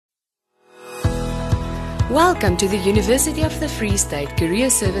Welcome to the University of the Free State Career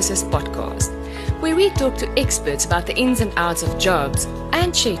Services podcast, where we talk to experts about the ins and outs of jobs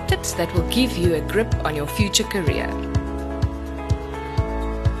and share tips that will give you a grip on your future career.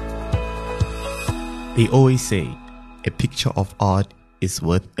 They always say, a picture of art is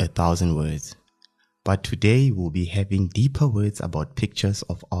worth 1,000 words. But today we'll be having deeper words about pictures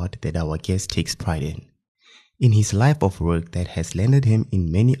of art that our guest takes pride in. In his life of work that has landed him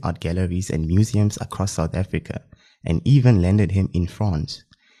in many art galleries and museums across South Africa, and even landed him in France,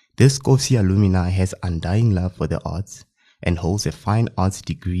 this Kosi alumni has undying love for the arts and holds a fine arts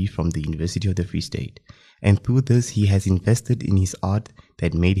degree from the University of the Free State. And through this, he has invested in his art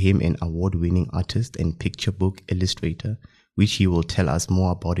that made him an award-winning artist and picture book illustrator, which he will tell us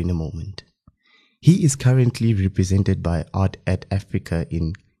more about in a moment. He is currently represented by Art at Africa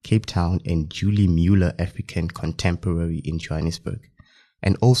in Cape Town and Julie Mueller African Contemporary in Johannesburg,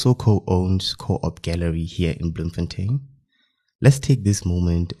 and also co-owns Co-op Gallery here in Bloemfontein. Let's take this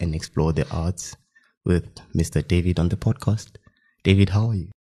moment and explore the arts with Mr. David on the podcast. David, how are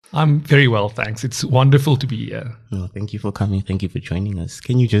you? I'm very well, thanks. It's wonderful to be here. No, thank you for coming. Thank you for joining us.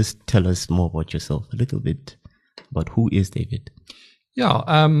 Can you just tell us more about yourself, a little bit about who is David? Yeah,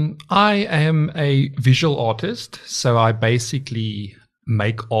 I am a visual artist, so I basically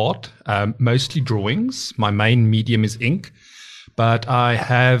make art, mostly drawings. My main medium is ink, but I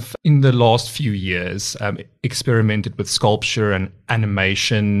have, in the last few years, experimented with sculpture and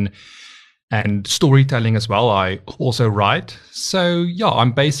animation and storytelling as well. I also write. So yeah,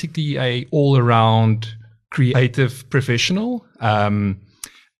 I'm basically a all-around creative professional,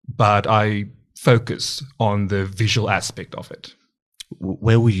 but I focus on the visual aspect of it.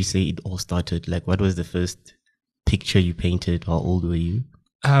 Where would you say it all started? Like, what was the first picture you painted? How old were you?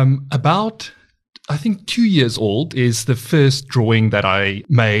 About, I think, 2 years old is the first drawing that I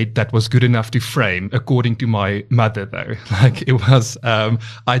made that was good enough to frame, according to my mother, though. Like, it was,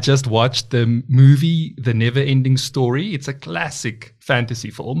 I just watched the movie, The Never Ending Story. It's a classic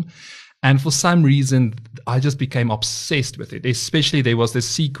fantasy film. And for some reason, I just became obsessed with it. Especially there was this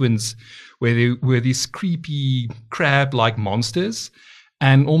sequence where there were these creepy crab-like monsters.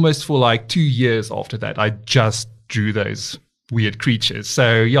 And almost for like 2 years after that, I just drew those weird creatures.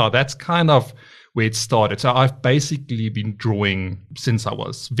 So yeah, that's kind of where it started. So I've basically been drawing since I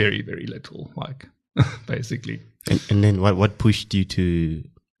was very, very little, like basically. And then what pushed you to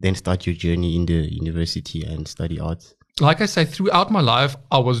then start your journey in the university and study arts? Like I say, throughout my life,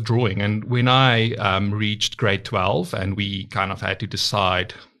 I was drawing. And when I reached grade 12 and we kind of had to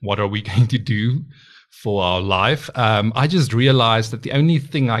decide what are we going to do for our life, I just realized that the only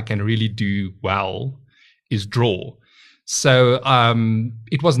thing I can really do well is draw. So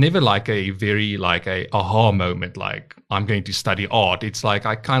it was never like a aha moment, like I'm going to study art. It's like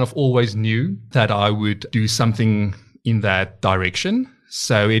I kind of always knew that I would do something in that direction.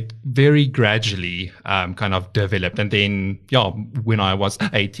 So it very gradually kind of developed. And then, yeah, when I was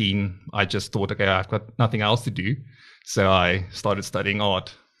 18, I just thought, okay, I've got nothing else to do. So I started studying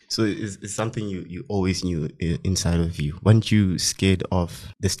art. So it's something you always knew inside of you. Weren't you scared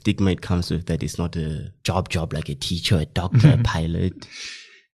of the stigma it comes with that it's not a job like a teacher, a doctor, a pilot?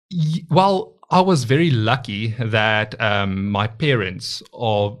 Well, I was very lucky that my parents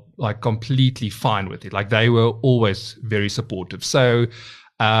are like completely fine with it. Like they were always very supportive. So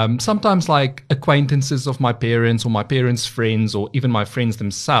sometimes like acquaintances of my parents or my parents' friends or even my friends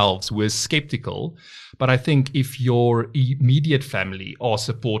themselves were skeptical. But I think if your immediate family are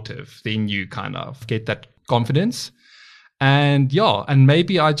supportive, then you kind of get that confidence. And yeah, and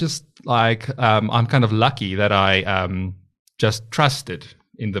maybe I just like, I'm kind of lucky that I just trusted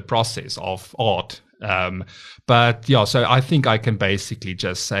in the process of art. But yeah, so I think I can basically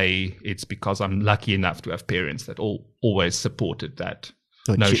just say it's because I'm lucky enough to have parents that always supported that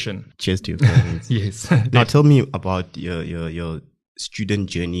notion. Cheers to your parents. Yes. Now tell me about your student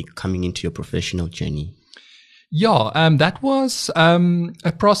journey coming into your professional journey. Yeah, that was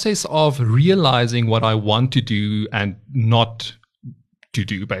a process of realizing what I want to do and not to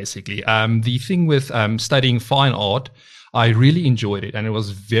do, basically. The thing with studying fine art, I really enjoyed it and it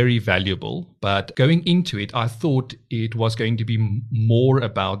was very valuable. But going into it, I thought it was going to be more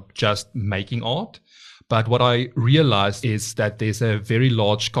about just making art. But what I realized is that there's a very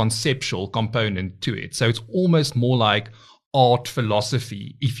large conceptual component to it. So it's almost more like art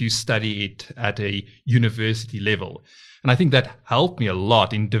philosophy if you study it at a university level. And I think that helped me a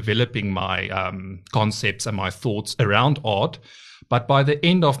lot in developing my concepts and my thoughts around art. But by the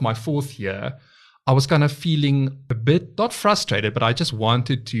end of my fourth year, I was kind of feeling a bit, not frustrated, but I just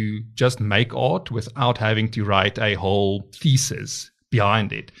wanted to just make art without having to write a whole thesis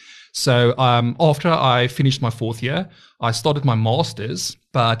behind it. So after I finished my fourth year, I started my master's,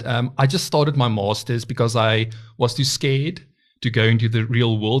 but I just started my master's because I was too scared to go into the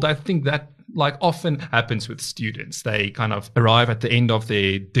real world. I think that like often happens with students. They kind of arrive at the end of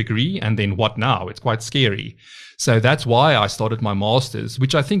their degree and then what now? It's quite scary. So that's why I started my master's,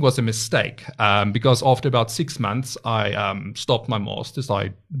 which I think was a mistake because after about 6 months, I stopped my master's.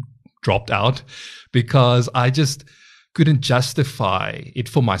 I dropped out because I just couldn't justify it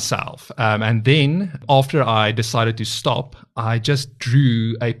for myself. And then after I decided to stop, I just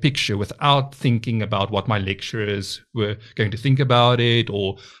drew a picture without thinking about what my lecturers were going to think about it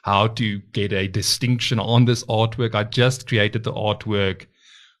or how to get a distinction on this artwork. I just created the artwork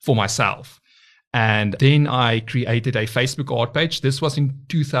for myself. And then I created a Facebook art page. This was in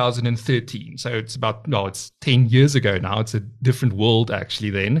 2013. So it's 10 years ago now. It's a different world actually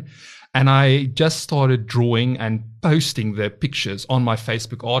then. And I just started drawing and posting the pictures on my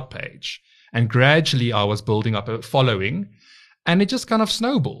Facebook art page. And gradually I was building up a following and it just kind of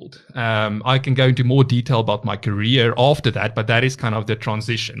snowballed. I can go into more detail about my career after that, but that is kind of the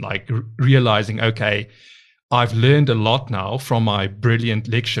transition, like realizing, okay, I've learned a lot now from my brilliant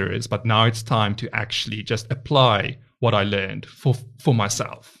lecturers, but now it's time to actually just apply what I learned for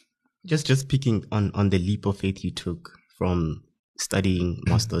myself. Just picking on the leap of faith you took from studying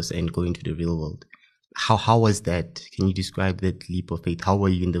masters and going to the real world. How was that? Can you describe that leap of faith? How were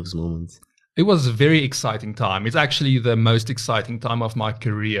you in those moments? It was a very exciting time. It's actually the most exciting time of my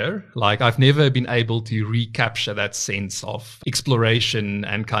career. Like I've never been able to recapture that sense of exploration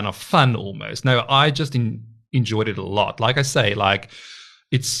and kind of fun almost. No, I just enjoyed it a lot. Like I say, like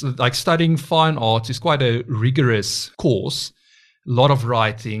it's like studying fine arts is quite a rigorous course. A lot of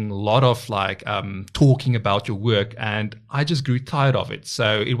writing, a lot of like talking about your work, and I just grew tired of it.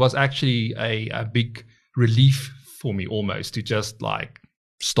 So it was actually a big relief for me almost to just like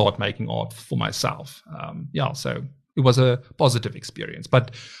start making art for myself. So it was a positive experience,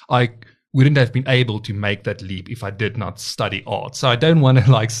 but I wouldn't have been able to make that leap if I did not study art. So I don't want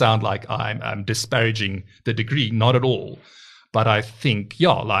to like sound like I'm disparaging the degree, not at all. But I think,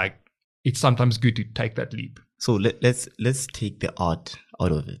 like it's sometimes good to take that leap. So let's take the art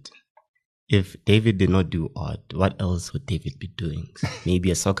out of it. If David did not do art, what else would David be doing? Maybe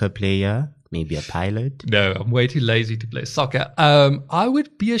a soccer player, maybe a pilot? No, I'm way too lazy to play soccer. I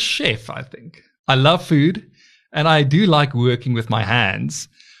would be a chef, I think. I love food and I do like working with my hands,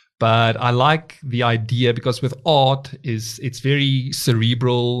 but I like the idea because with art it's very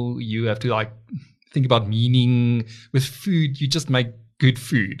cerebral. You have to like think about meaning. With food, you just make good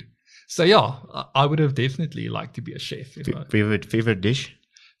food. So I would have definitely liked to be a chef. Favorite dish?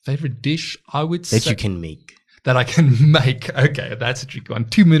 Favorite dish, I would say. That you can make. That I can make. Okay, that's a tricky one.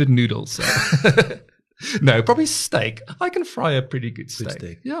 2-minute noodles. So. No, probably steak. I can fry a pretty good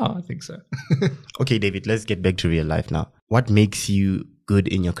steak. Yeah, I think so. Okay, David, let's get back to real life now. What makes you good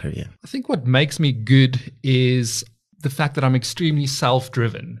in your career? I think what makes me good is the fact that I'm extremely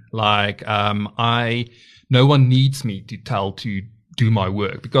self-driven. Like, no one needs me to tell to do my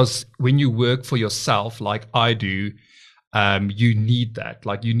work, because when you work for yourself like I do, you need that.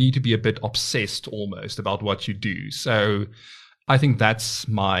 Like you need to be a bit obsessed almost about what you do. So I think that's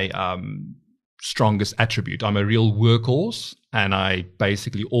my strongest attribute. I'm a real workhorse and I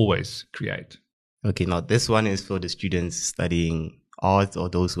basically always create. Okay, now this one is for the students studying art or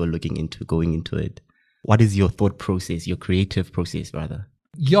those who are looking into going into it. What is your thought process, your creative process rather?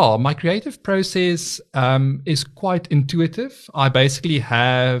 Yeah, my creative process is quite intuitive. I basically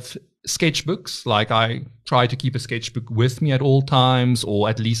have sketchbooks. Like I try to keep a sketchbook with me at all times, or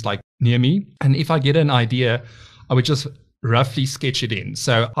at least like near me. And if I get an idea, I would just roughly sketch it in.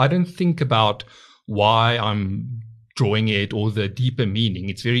 So I don't think about why I'm drawing it or the deeper meaning.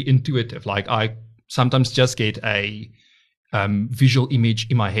 It's very intuitive. Like I sometimes just get a visual image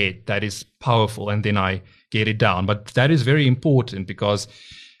in my head that is powerful, and then I get it down. But that is very important because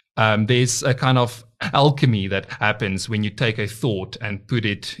there's a kind of alchemy that happens when you take a thought and put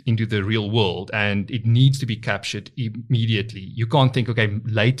it into the real world, and it needs to be captured immediately. You can't think, okay,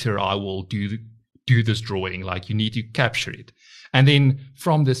 later I will do this drawing. Like you need to capture it. And then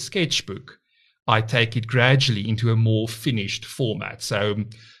from the sketchbook, I take it gradually into a more finished format. So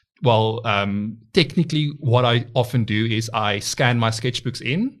technically what I often do is I scan my sketchbooks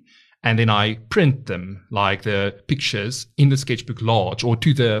in, and then I print them, like the pictures, in the sketchbook large or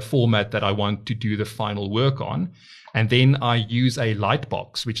to the format that I want to do the final work on. And then I use a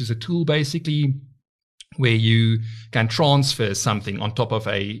lightbox, which is a tool basically where you can transfer something on top of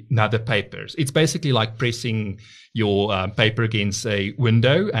another paper. It's basically like pressing your paper against a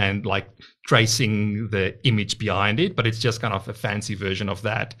window and like tracing the image behind it, but it's just kind of a fancy version of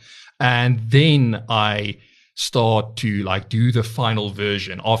that. And then I start to like do the final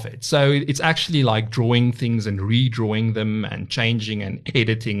version of it. So it's actually like drawing things and redrawing them and changing and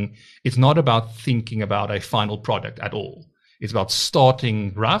editing. It's not about thinking about a final product at all. It's about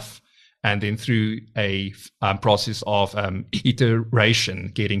starting rough and then through a process of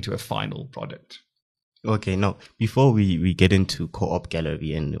iteration, getting to a final product. Okay, now before we get into co-op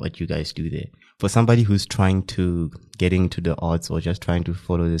gallery and what you guys do there, for somebody who's trying to get into the arts or just trying to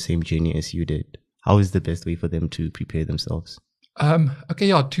follow the same journey as you did, how is the best way for them to prepare themselves?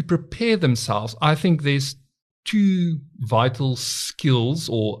 To prepare themselves, I think there's two vital skills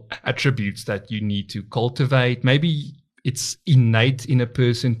or attributes that you need to cultivate. Maybe it's innate in a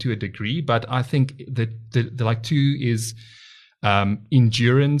person to a degree, but I think that the like two is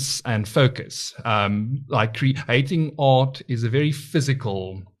endurance and focus. Like creating art is a very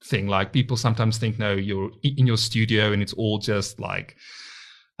physical thing. Like people sometimes think, no, you're in your studio and it's all just like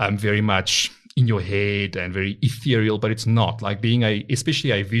very much in your head and very ethereal, but it's not. Like being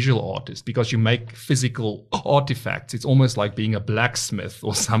especially a visual artist, because you make physical artifacts, it's almost like being a blacksmith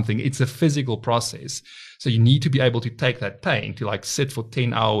or something. It's a physical process. So you need to be able to take that pain to like sit for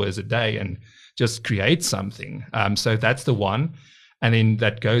 10 hours a day and just create something. So that's the one. And then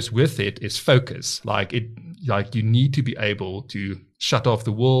that goes with it is focus. Like you need to be able to shut off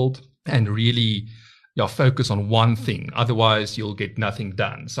the world and really focus on one thing. Otherwise you'll get nothing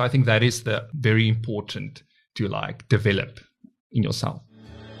done. So I think that is the very important to like develop in yourself.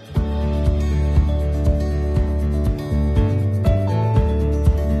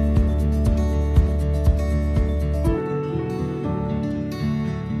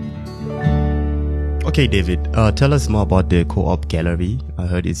 Okay, David, tell us more about the co-op gallery. I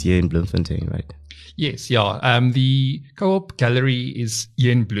heard it's here in Bloemfontein, right? Yes, yeah. The co-op gallery is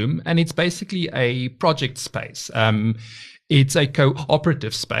here in Bloem, and it's basically a project space. It's a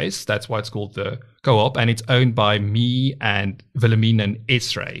cooperative space. That's why it's called the co-op, and it's owned by me and Wilhelmine and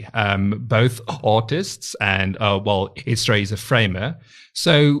Esray, both artists, and Esray is a framer.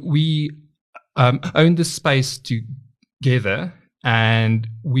 So we own the space together. And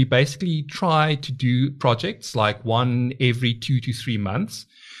we basically try to do projects like one every 2 to 3 months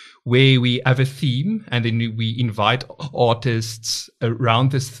where we have a theme and then we invite artists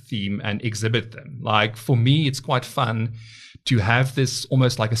around this theme and exhibit them. Like for me, it's quite fun to have this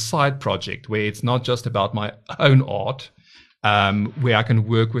almost like a side project where it's not just about my own art, where I can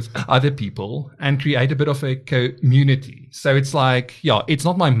work with other people and create a bit of a community. So it's like, it's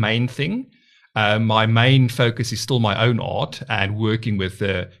not my main thing. My main focus is still my own art and working with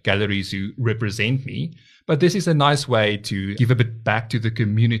the galleries who represent me. But this is a nice way to give a bit back to the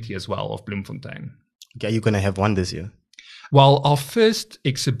community as well of Bloemfontein. Okay, are you going to have one this year? Well, our first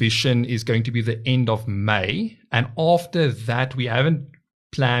exhibition is going to be the end of May. And after that, we haven't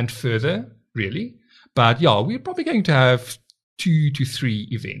planned further, really. But we're probably going to have 2 to 3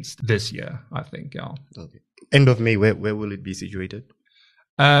 events this year, I think. Okay. End of May, where will it be situated?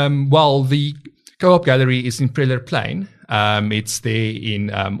 The co-op gallery is in Preller Plain. It's there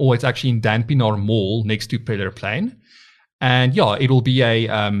it's actually in Dan Pienaar Mall next to Preller Plain. And it'll be a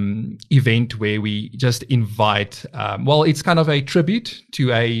event where we just invite, it's kind of a tribute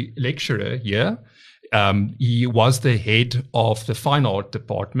to a lecturer here. He was the head of the fine art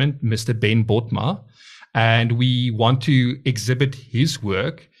department, Mr. Ben Botma. And we want to exhibit his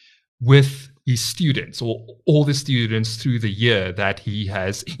work with his students or all the students through the year that he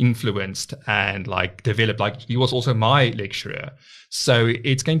has influenced and like developed. Like he was also my lecturer. So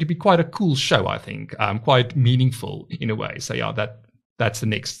it's going to be quite a cool show, I think, quite meaningful in a way. So that's the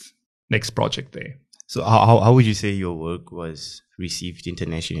next project there. So how would you say your work was received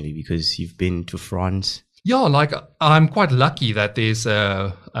internationally? Because you've been to France. I'm quite lucky that there's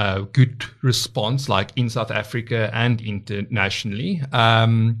a good response, like in South Africa and internationally.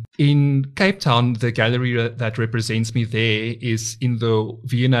 In Cape Town, the gallery that represents me there is in the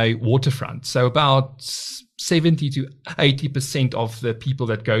V&A waterfront. So about 70 to 80% of the people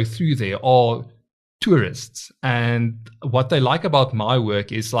that go through there are tourists. And what they like about my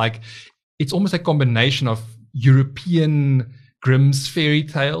work is like, it's almost a combination of European Grimm's fairy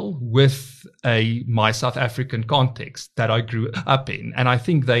tale with my South African context that I grew up in. And I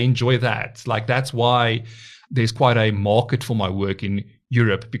think they enjoy that. Like that's why there's quite a market for my work in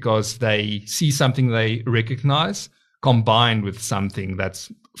Europe, because they see something they recognize combined with something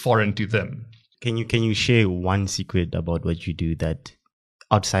that's foreign to them. Can you share one secret about what you do that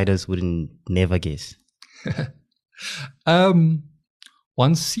outsiders wouldn't never guess?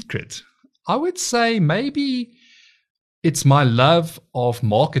 One secret. I would say maybe it's my love of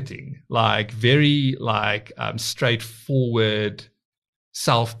marketing, like very straightforward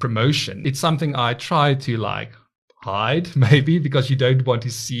self-promotion. It's something I try to like hide, maybe, because you don't want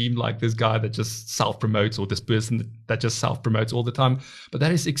to seem like this guy that just self-promotes, or this person that just self-promotes all the time. But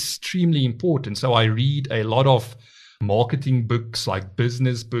that is extremely important. So I read a lot of marketing books, like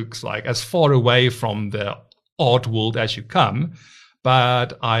business books, like as far away from the art world as you come.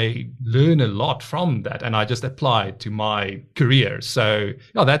 But I learn a lot from that, and I just apply it to my career. So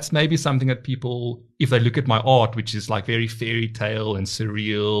that's maybe something that people, if they look at my art, which is like very fairy tale and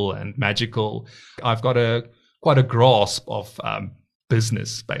surreal and magical, I've got quite a grasp of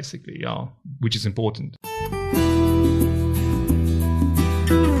business, basically, which is important.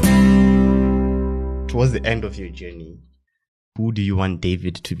 Towards the end of your journey, who do you want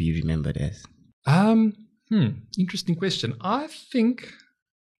David to be remembered as? Interesting question. I think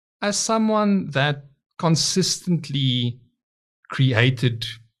as someone that consistently created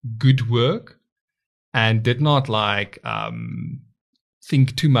good work and did not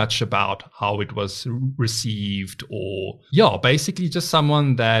think too much about how it was received, or basically just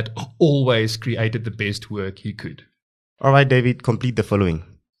someone that always created the best work he could. All right, David, complete the following.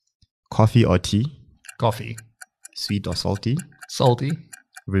 Coffee or tea? Coffee. Sweet or salty? Salty.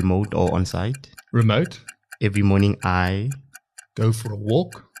 Remote or on-site? Remote. Every morning I go for a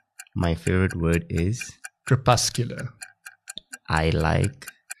walk. My favorite word is crepuscular. I like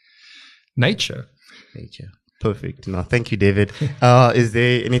nature. Perfect. No, thank you, David. Is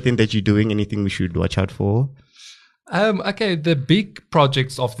there anything that you're doing, anything we should watch out for? Okay, the big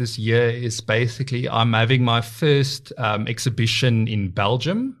projects of this year is basically I'm having my first exhibition in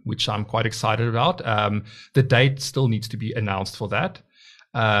Belgium, which I'm quite excited about. The date still needs to be announced for that.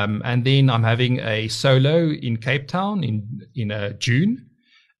 And then I'm having a solo in Cape Town in June.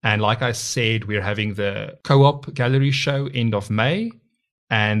 And like I said, we're having the Co-op Gallery show end of May.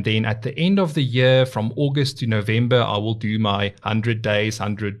 And then at the end of the year, from August to November, I will do my 100 days,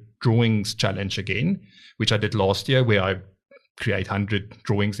 100 drawings challenge again, which I did last year, where I create 100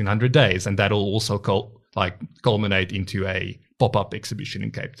 drawings in 100 days. And that'll also culminate into a pop-up exhibition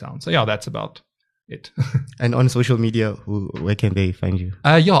in Cape Town. So that's about it. And on social media, where can they find you?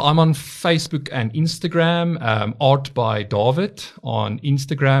 I'm on Facebook and Instagram. Art by David on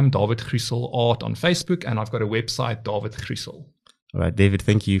Instagram, David Griessel Art on Facebook, and I've got a website, David Griessel. All right, David,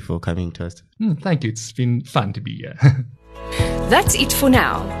 thank you for coming to us. Thank you. It's been fun to be here. That's it for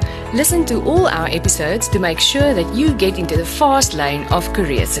now. Listen to all our episodes to make sure that you get into the fast lane of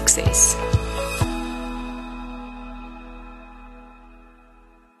career success.